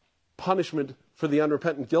punishment for the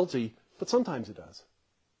unrepentant guilty, but sometimes it does.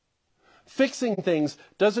 Fixing things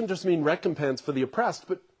doesn't just mean recompense for the oppressed,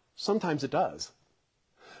 but sometimes it does.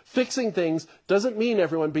 Fixing things doesn't mean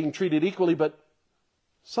everyone being treated equally, but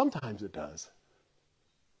sometimes it does.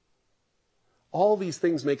 All these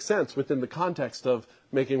things make sense within the context of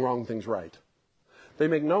making wrong things right. They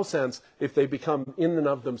make no sense if they become in and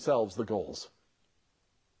of themselves the goals.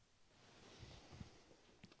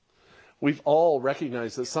 We've all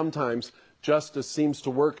recognized that sometimes justice seems to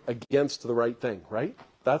work against the right thing, right?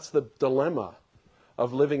 That's the dilemma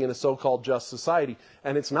of living in a so-called just society.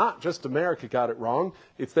 And it's not just America got it wrong.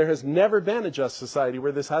 There has never been a just society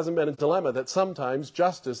where this hasn't been a dilemma, that sometimes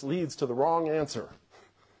justice leads to the wrong answer.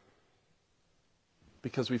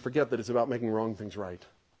 Because we forget that it's about making wrong things right.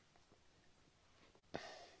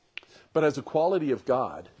 But as a quality of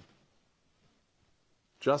God,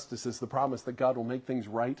 justice is the promise that God will make things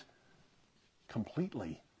right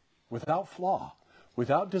completely, without flaw,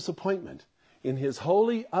 without disappointment. In his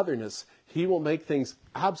holy otherness, he will make things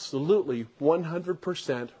absolutely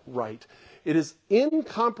 100% right. It is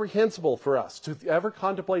incomprehensible for us to ever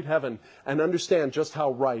contemplate heaven and understand just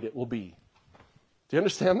how right it will be. Do you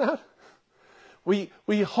understand that? We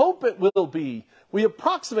hope it will be. We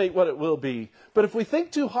approximate what it will be. But if we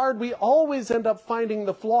think too hard, we always end up finding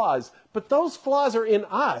the flaws. But those flaws are in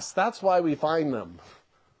us. That's why we find them.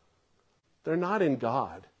 They're not in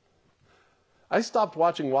God. I stopped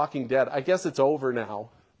watching Walking Dead. I guess it's over now,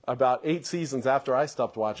 about 8 seasons after I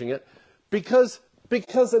stopped watching it, because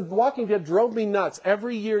Walking Dead drove me nuts.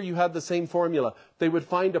 Every year you had the same formula. They would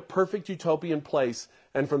find a perfect utopian place,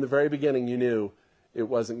 and from the very beginning you knew it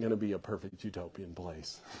wasn't going to be a perfect utopian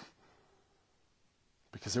place.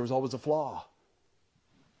 Because there was always a flaw.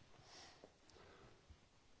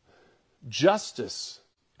 Justice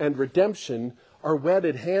and redemption are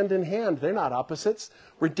wedded hand in hand. They're not opposites.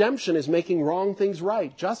 Redemption is making wrong things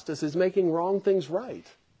right. Justice is making wrong things right.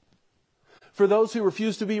 For those who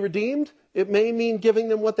refuse to be redeemed, it may mean giving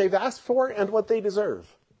them what they've asked for and what they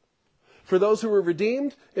deserve. For those who are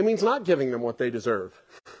redeemed, it means not giving them what they deserve.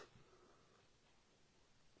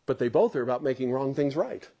 But they both are about making wrong things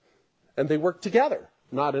right. And they work together,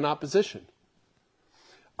 not in opposition.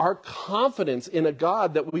 Our confidence in a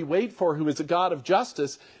God that we wait for, who is a God of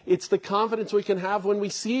justice, it's the confidence we can have when we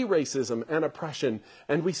see racism and oppression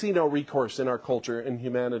and we see no recourse in our culture and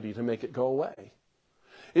humanity to make it go away.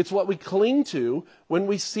 It's what we cling to when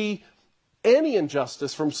we see any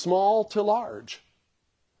injustice from small to large.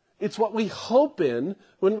 It's what we hope in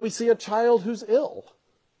when we see a child who's ill.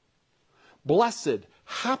 Blessed,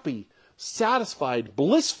 happy, satisfied,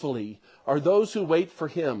 blissfully are those who wait for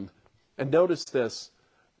him. And notice this.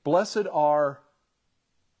 Blessed are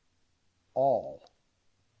all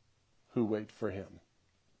who wait for him.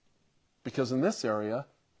 Because in this area,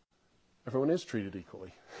 everyone is treated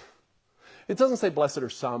equally. It doesn't say blessed are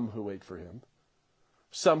some who wait for him.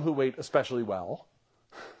 Some who wait especially well.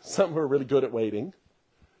 Some who are really good at waiting.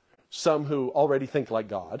 Some who already think like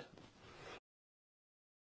God.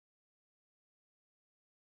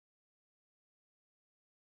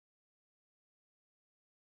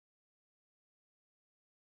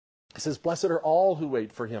 It says, blessed are all who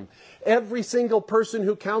wait for him. Every single person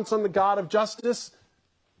who counts on the God of justice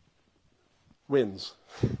wins.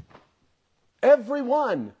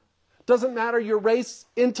 Everyone. Doesn't matter your race,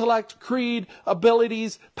 intellect, creed,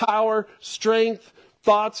 abilities, power, strength,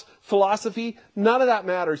 thoughts, philosophy. None of that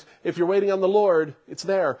matters. If you're waiting on the Lord, it's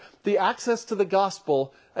there. The access to the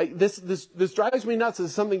gospel, this drives me nuts. This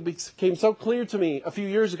is something that became so clear to me a few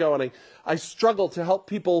years ago, and I struggle to help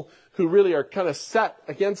people who really are kind of set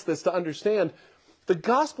against this to understand. The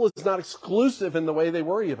gospel is not exclusive in the way they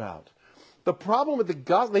worry about. The problem with the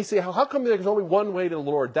gospel, they say, how come there's only one way to the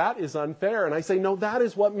Lord? That is unfair. And I say, no, that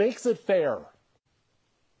is what makes it fair.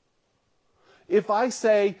 If I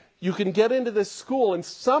say, you can get into this school, and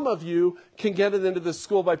some of you can get into this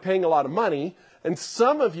school by paying a lot of money, and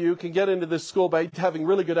some of you can get into this school by having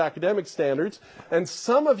really good academic standards, and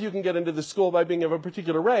some of you can get into the school by being of a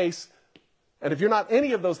particular race, and if you're not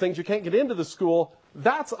any of those things, you can't get into the school,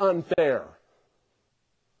 that's unfair.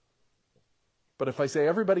 But if I say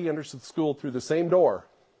everybody enters the school through the same door,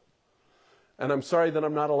 and I'm sorry that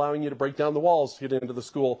I'm not allowing you to break down the walls to get into the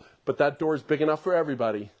school, but that door is big enough for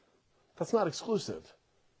everybody, that's not exclusive.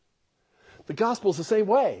 The gospel is the same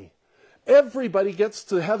way. Everybody gets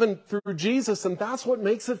to heaven through Jesus, and that's what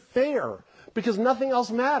makes it fair, because nothing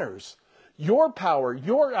else matters. Your power,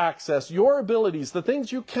 your access, your abilities, the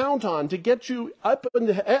things you count on to get you up and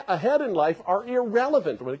ahead in life are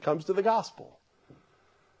irrelevant when it comes to the gospel.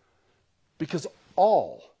 Because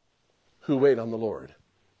all who wait on the Lord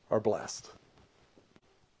are blessed.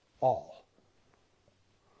 All.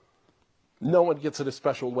 No one gets it a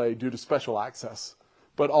special way due to special access,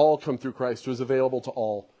 but all come through Christ, who is available to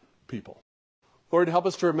all people. Lord, help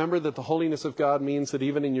us to remember that the holiness of God means that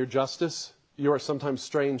even in your justice, you are sometimes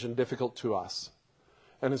strange and difficult to us.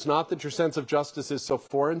 And it's not that your sense of justice is so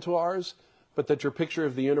foreign to ours, but that your picture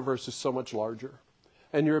of the universe is so much larger.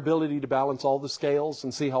 And your ability to balance all the scales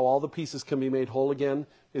and see how all the pieces can be made whole again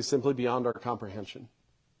is simply beyond our comprehension.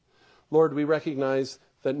 Lord, we recognize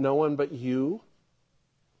that no one but you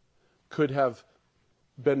could have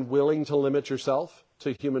been willing to limit yourself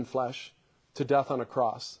to human flesh, to death on a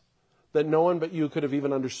cross, that no one but you could have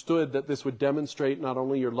even understood that this would demonstrate not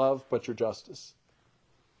only your love, but your justice.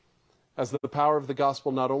 As the power of the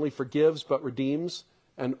gospel not only forgives, but redeems,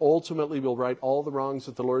 and ultimately will right all the wrongs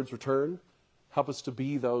at the Lord's return, help us to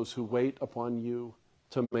be those who wait upon you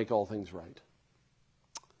to make all things right.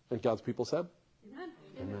 And God's people said? Amen.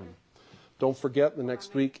 Amen. Don't forget, the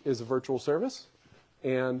next week is a virtual service,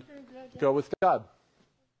 and go with God.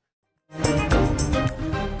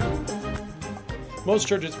 Most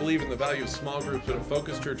churches believe in the value of small groups, but at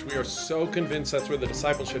Focus Church, we are so convinced that's where the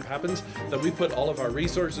discipleship happens that we put all of our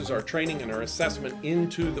resources, our training, and our assessment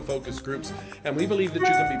into the focus groups. And we believe that you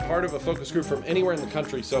can be part of a focus group from anywhere in the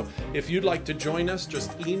country. So if you'd like to join us,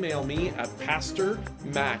 just email me at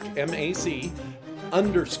pastormac, M-A-C,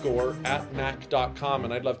 _@mac.com,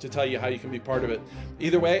 and I'd love to tell you how you can be part of it.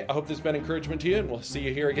 Either way, I hope this has been encouragement to you, and we'll see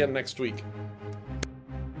you here again next week.